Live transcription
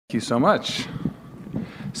Thank you so much.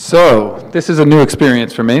 So, this is a new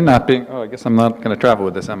experience for me, not being, I guess I'm not going to travel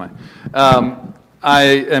with this, am I? I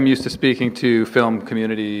am used to speaking to film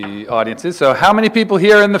community audiences, so how many people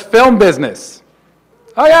here in the film business?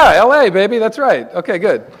 Oh yeah, LA, baby, that's right. Okay,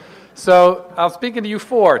 good. So, I'm speaking to you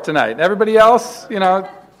four tonight. Everybody else, have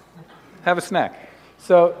a snack.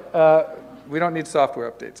 So, we don't need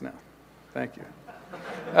software updates now. Thank you.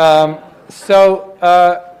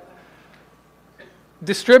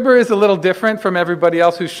 Distribber is a little different from everybody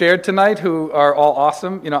else who shared tonight, who are all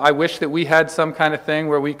awesome. I wish that we had some kind of thing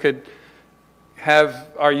where we could have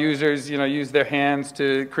our users, use their hands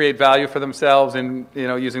to create value for themselves and,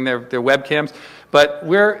 using their webcams. But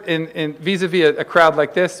we're in vis-a-vis a crowd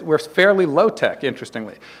like this, we're fairly low tech,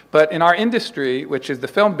 interestingly. But in our industry, which is the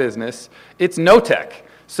film business, it's no tech.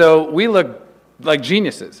 So we look like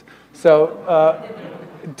geniuses. So,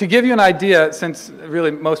 to give you an idea, since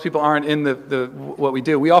really most people aren't in what we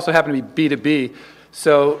do, we also happen to be B2B,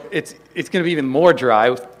 so it's going to be even more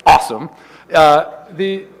dry. Awesome.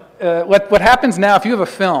 What happens now, if you have a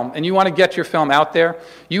film and you want to get your film out there,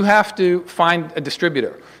 you have to find a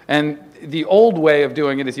distributor. And the old way of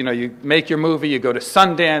doing it is, you make your movie, you go to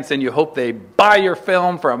Sundance, and you hope they buy your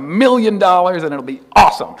film for $1 million, and it'll be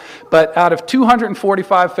awesome. But out of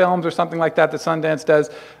 245 films or something like that Sundance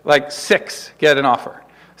does, like 6 get an offer.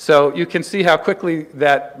 So you can see how quickly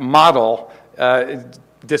that model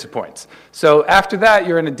disappoints. So after that,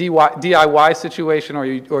 you're in a DIY situation, or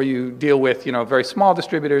you deal with very small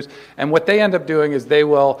distributors, and what they end up doing is they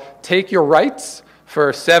will take your rights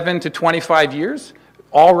for 7 to 25 years,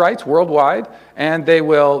 all rights worldwide, and they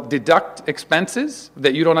will deduct expenses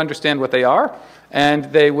that you don't understand what they are, and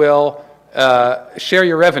they will share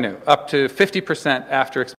your revenue up to 50%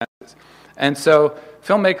 after expenses. And so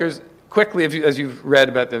filmmakers quickly, as you've read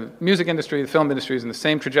about the music industry, the film industry is in the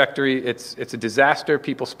same trajectory. It's a disaster.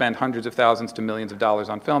 People spend hundreds of thousands to millions of dollars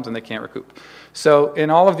on films, and they can't recoup. So in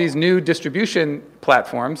all of these new distribution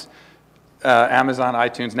platforms, Amazon,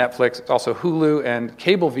 iTunes, Netflix, also Hulu, and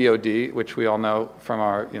cable VOD, which we all know from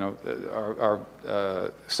our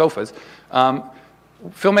sofas,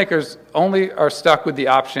 filmmakers only are stuck with the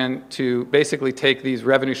option to basically take these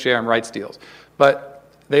revenue share and rights deals. But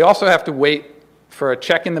they also have to wait for a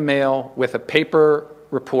check in the mail with a paper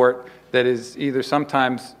report that is either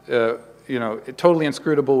sometimes totally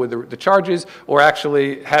inscrutable with the charges, or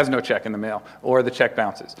actually has no check in the mail, or the check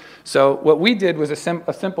bounces. So what we did was a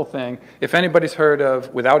simple thing. If anybody's heard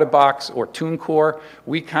of Without a Box or TuneCore,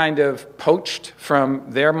 we kind of poached from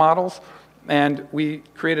their models, and we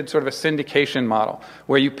created sort of a syndication model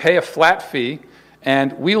where you pay a flat fee,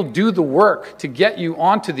 and we'll do the work to get you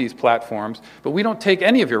onto these platforms, but we don't take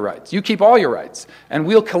any of your rights. You keep all your rights, and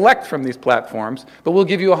we'll collect from these platforms, but we'll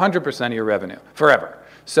give you 100% of your revenue forever.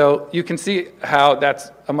 So you can see how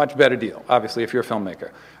that's a much better deal, obviously, if you're a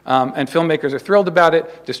filmmaker. And filmmakers are thrilled about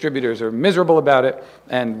it, distributors are miserable about it,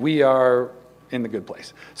 and we are in the good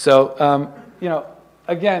place. So,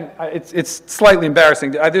 again, it's slightly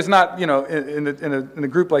embarrassing. There's not, in a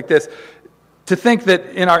group like this, to think that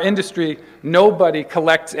in our industry, nobody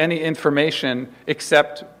collects any information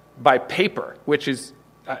except by paper, which is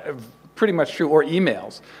pretty much true, or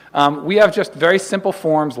emails. We have just very simple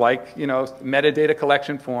forms like, metadata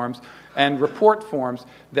collection forms and report forms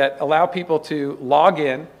that allow people to log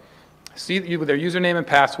in, see their username and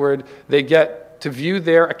password, they get to view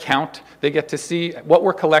their account, they get to see what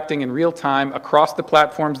we're collecting in real time across the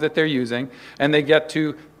platforms that they're using, and they get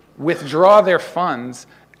to withdraw their funds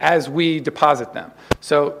as we deposit them.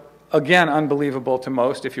 So again, unbelievable to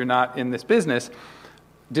most if you're not in this business.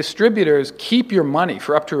 Distributors keep your money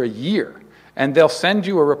for up to a year, and they'll send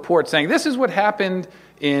you a report saying, this is what happened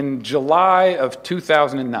in July of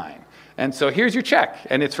 2009. And so here's your check,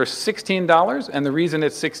 and it's for $16, and the reason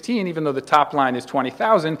it's 16, even though the top line is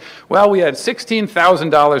 20,000, well, we had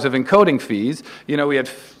 $16,000 of encoding fees, we had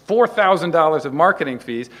 $4,000 of marketing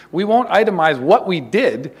fees. We won't itemize what we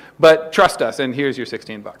did, but trust us, and here's your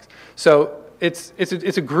 16 bucks. So it's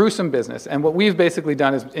a gruesome business, and what we've basically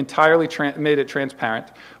done is entirely made it transparent.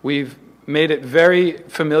 We've made it very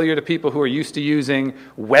familiar to people who are used to using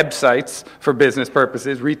websites for business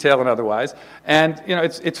purposes, retail and otherwise. And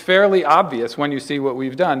it's fairly obvious when you see what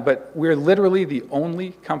we've done, but we're literally the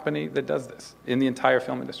only company that does this in the entire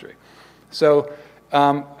film industry. So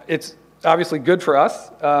it's obviously good for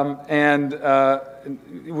us, and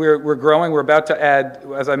we're growing. We're about to add,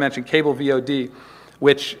 as I mentioned, cable VOD,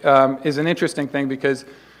 which is an interesting thing because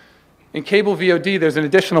in cable VOD, there's an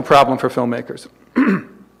additional problem for filmmakers.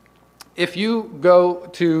 If you go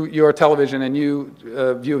to your television and you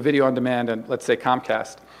view a video on demand, and let's say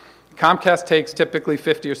Comcast takes typically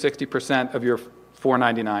 50 or 60% of your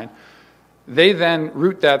 $4.99. They then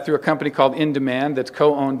route that through a company called In Demand that's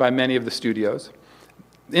co-owned by many of the studios.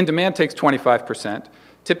 In Demand takes 25%.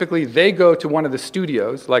 Typically, they go to one of the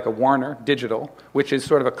studios, like a Warner Digital, which is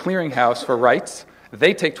sort of a clearinghouse for rights.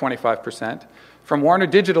 They take 25%. From Warner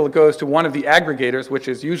Digital, it goes to one of the aggregators, which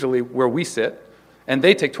is usually where we sit, and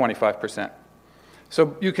they take 25%.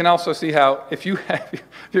 So you can also see how if you're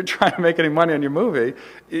trying to make any money on your movie,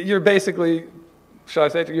 you're basically, shall I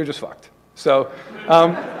say, you're just fucked. So,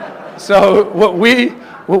 so what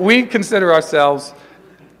we consider ourselves,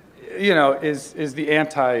 is the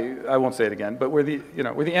I won't say it again, but we're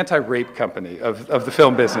the anti-rape company of the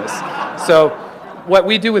film business. So what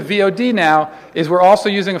we do with VOD now is we're also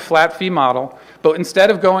using a flat fee model, but instead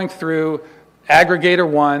of going through aggregator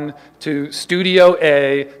 1 to studio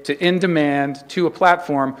A to In Demand to a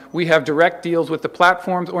platform, we have direct deals with the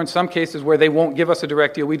platforms, or in some cases where they won't give us a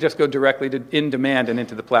direct deal, we just go directly to In Demand and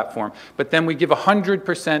into the platform. But then we give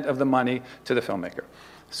 100% of the money to the filmmaker.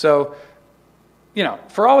 So,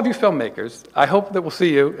 for all of you filmmakers, I hope that we'll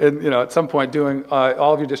see you at some point doing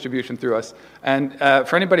all of your distribution through us. And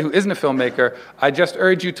for anybody who isn't a filmmaker, I just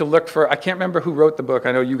urge you to look for, I can't remember who wrote the book,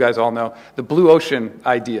 I know you guys all know, the blue ocean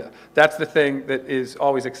idea. That's the thing that is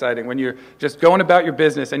always exciting. When you're just going about your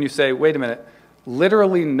business and you say, wait a minute,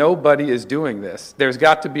 literally nobody is doing this. There's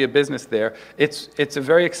got to be a business there. It's a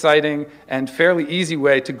very exciting and fairly easy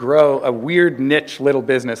way to grow a weird niche little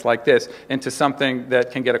business like this into something that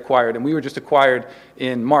can get acquired. And we were just acquired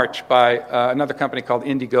in March by another company called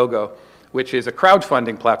Indiegogo, which is a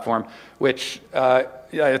crowdfunding platform, which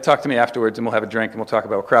talk to me afterwards and we'll have a drink and we'll talk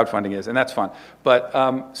about what crowdfunding is, and that's fun.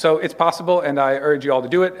 But so it's possible, and I urge you all to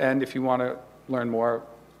do it. And if you want to learn more,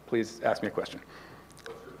 please ask me a question.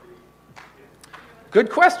 Good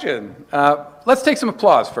question. Let's take some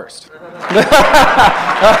applause first. I'm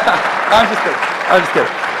just kidding.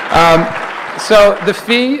 So the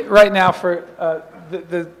fee right now for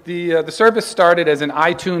the service started as an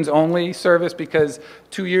iTunes only service because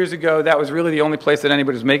 2 years ago that was really the only place that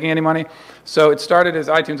anybody was making any money. So it started as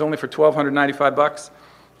iTunes only for $1,295,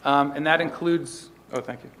 and that includes. Oh,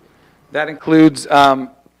 thank you. That includes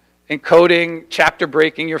encoding, chapter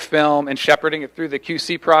breaking your film, and shepherding it through the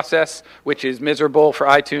QC process, which is miserable for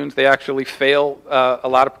iTunes. They actually fail a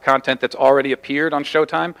lot of content that's already appeared on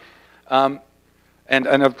Showtime and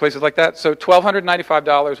other places like that. So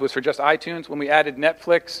 $1,295 was for just iTunes. When we added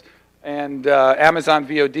Netflix and Amazon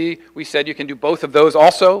VOD, we said you can do both of those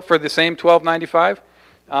also for the same $1,295.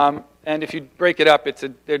 And if you break it up,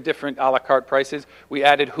 they're different a la carte prices. We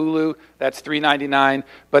added Hulu, that's $3.99.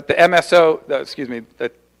 But the MSO,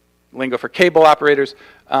 the lingo for cable operators,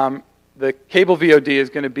 the cable VOD is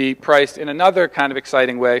going to be priced in another kind of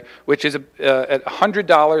exciting way, which is at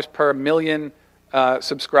 $100 per million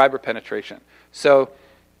subscriber penetration. So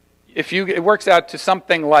it works out to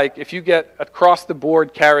something like, if you get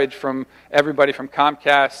across-the-board carriage from everybody from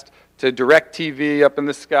Comcast to DirecTV up in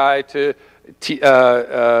the sky to AT&T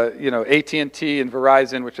and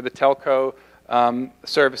Verizon, which are the telco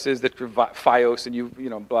services that provide Fios and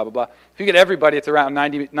blah, blah, blah. If you get everybody, it's around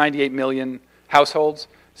 98 million households.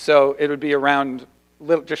 So it would be around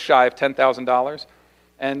just shy of $10,000.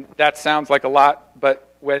 And that sounds like a lot,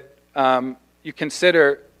 but when you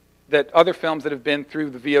consider that other films that have been through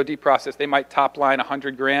the VOD process, they might top line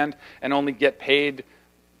 100 grand and only get paid,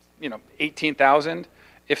 18,000.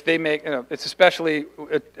 If they make, it's especially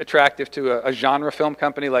attractive to a genre film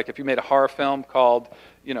company. Like if you made a horror film called,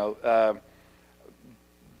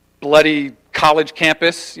 Bloody College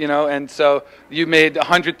Campus, and so you made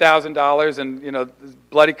 $100,000 and,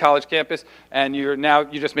 Bloody College Campus, and you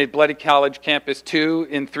just made Bloody College Campus 2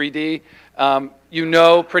 in 3D.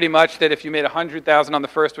 Pretty much that if you made $100,000 on the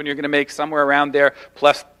first one, you're going to make somewhere around there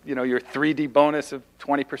plus, your 3D bonus of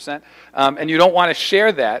 20%. And you don't want to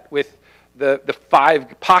share that with the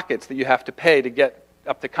 5 pockets that you have to pay to get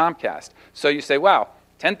up to Comcast. So you say, wow,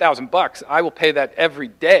 $10,000, I will pay that every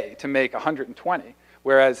day to make 120.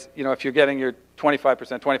 Whereas, if you're getting your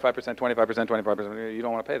 25%, 25%, 25%, 25%, you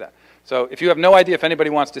don't want to pay that. So if you have no idea if anybody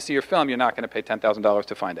wants to see your film, you're not going to pay $10,000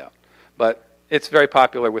 to find out. But it's very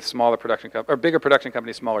popular with smaller production companies, or bigger production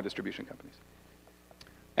companies, smaller distribution companies.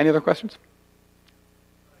 Any other questions?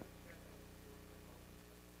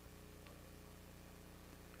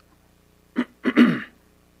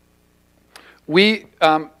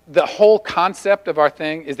 The whole concept of our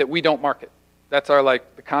thing is that we don't market. That's our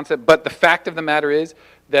the concept. But the fact of the matter is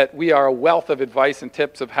that we are a wealth of advice and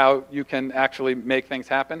tips of how you can actually make things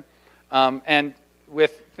happen. And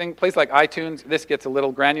with places like iTunes, this gets a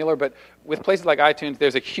little granular, but with places like iTunes,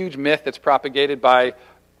 there's a huge myth that's propagated by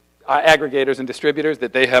aggregators and distributors,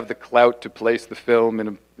 that they have the clout to place the film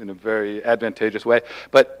in a very advantageous way.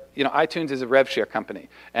 But iTunes is a rev share company,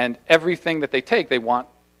 and everything that they take, they want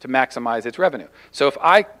to maximize its revenue. So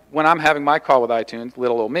when I'm having my call with iTunes,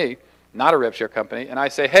 little old me, not a rev share company, and I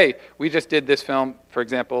say, hey, we just did this film, for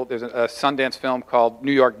example, there's a Sundance film called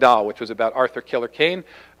New York Doll, which was about Arthur Killer Kane,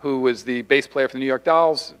 who was the bass player for the New York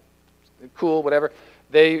Dolls, cool, whatever.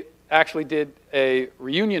 They actually did a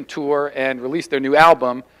reunion tour and released their new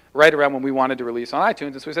album right around when we wanted to release on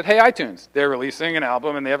iTunes. And so we said, hey, iTunes, they're releasing an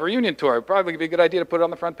album and they have a reunion tour. It'd probably be a good idea to put it on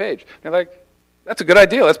the front page. And they're like, that's a good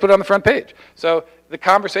idea. Let's put it on the front page. So the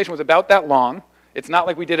conversation was about that long. It's not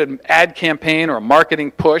like we did an ad campaign or a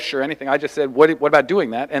marketing push or anything. I just said, what about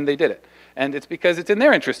doing that? And they did it. And it's because it's in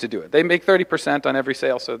their interest to do it. They make 30% on every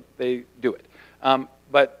sale, so they do it.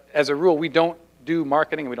 But as a rule, we don't do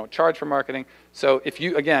marketing and we don't charge for marketing. So if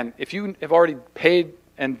you have already paid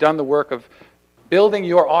and done the work of building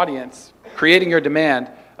your audience, creating your demand,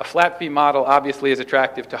 a flat fee model obviously is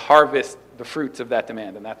attractive to harvest the fruits of that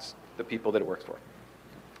demand, and that's the people that it works for.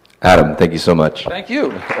 Adam, thank you so much. Thank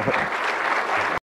you.